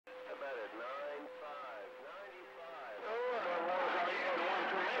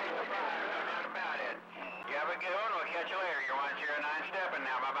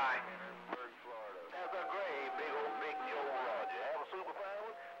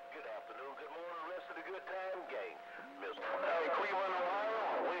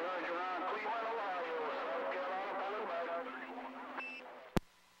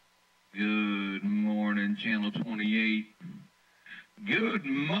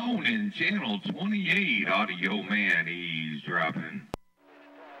morning, Channel 28, Audio Man eavesdropping.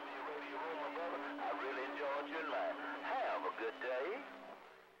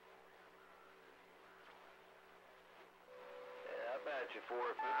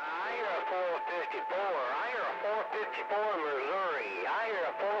 I hear a 454. I hear a 454 in Missouri. I hear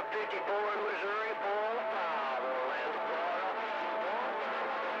a 454 in Missouri. 405 Orlando, Florida.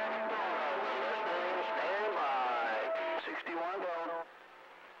 Stand by. 61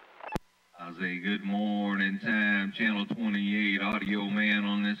 I say good morning time, Channel 28, Audio Man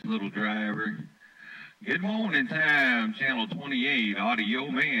on this little driver. Good morning time, Channel 28, Audio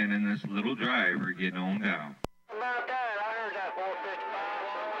Man and this little driver. Getting on down. About that, I heard that 455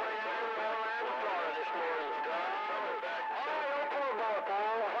 all the way down to Orlando, Florida this morning. I heard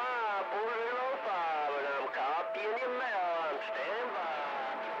 405, and I'm copying your mail. I'm standing by.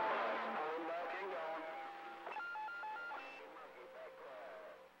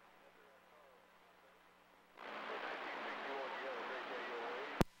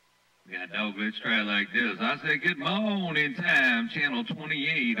 Yeah, dog, let's try it like this. I say good morning time, Channel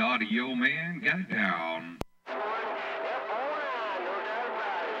 28, Audio Man, got down.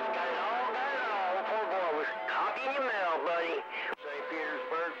 Copying your mail, buddy. St.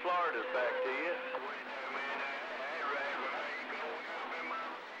 Petersburg, Florida's back to you.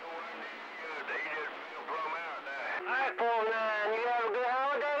 Alright, 409, you have a good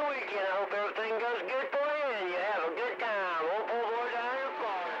holiday weekend. I hope everything goes good for you and you have a good time. Old poor boy down here in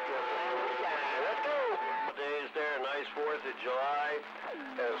Florida. Let's go. Today's there, a nice 4th of July.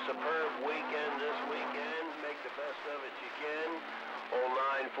 A superb weekend this weekend. Make the best of it you can. Old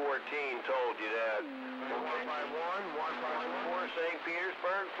 914 told you that. 151-154 St.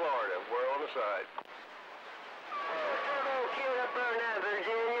 Petersburg, Florida. We're on the side. Turbo kid up there in that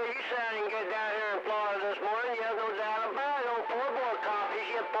Virginia. You sounding good down here in Florida this morning. You have no doubt about it. Old poor boy copies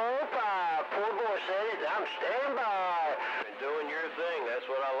you 405. Poor boy said it. I'm standing by. Been doing your thing. That's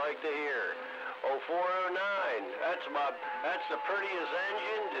what I like to hear. Oh, 409. That's the prettiest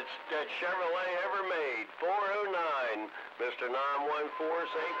engine that Chevrolet ever made. 409. Mr. 914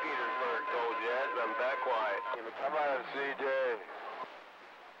 St. Petersburg told you that, and I'm back quiet. Come on, CJ.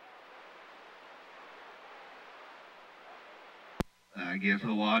 I guess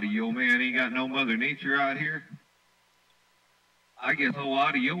old Audio Man ain't got no Mother Nature out here. I guess old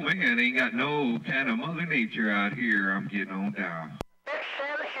Audio Man ain't got no kind of Mother Nature out here. I'm getting on down.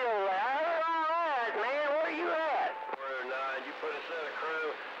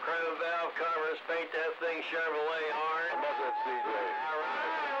 Paint that thing Chevrolet hard. How about that, CJ? All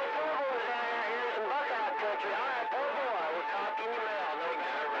right. Here's some Buckeye country. All right, poor boy. We're copying your mail. No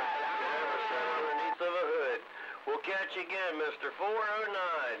never sit underneath of a hood. We'll catch you again, Mr.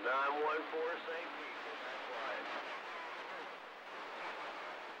 409, 914 St. Pete.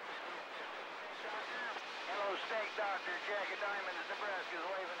 Hello, Steak Doctor. Jack of Diamond, Nebraska's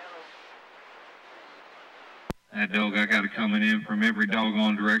waving hello. That dog, I got it coming in from every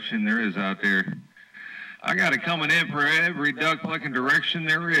doggone direction there is out there. I got it coming in for every duck-plucking direction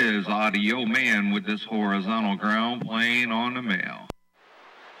there is. Audio Man with this horizontal ground plane on the mail.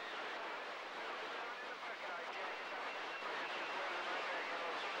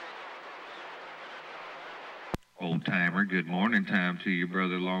 Old timer, good morning time to you,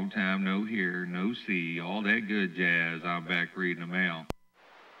 brother. Long time no hear, no see, all that good jazz. I'm back reading the mail.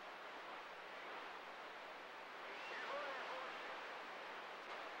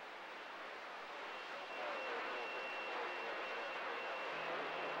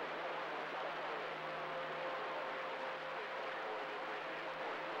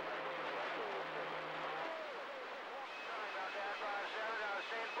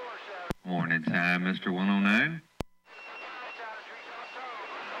 Morning time, Mr. 109.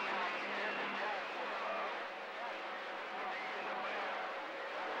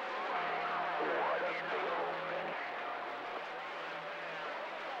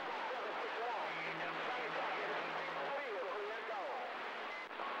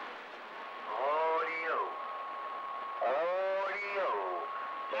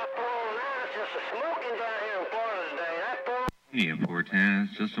 Yeah, 410,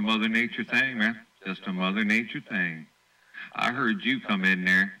 it's just a Mother Nature thing, man. Just a Mother Nature thing. I heard you come in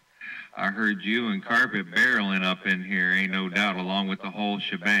there. I heard you and Carpet barreling up in here, ain't no doubt, along with the whole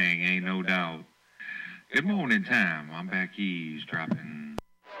shebang, ain't no doubt. Good morning time. I'm back eavesdropping.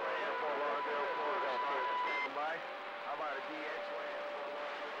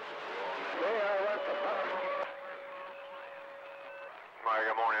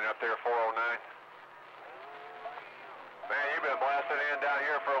 Good morning up there, 409. Man, you've been blasted in down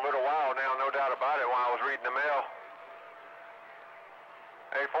here for a little while now, no doubt about it, while I was reading the mail.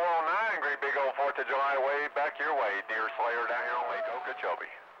 Hey, 409, great big old 4th of July wave back your way. Deer Slayer down here on Lake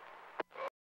Okeechobee.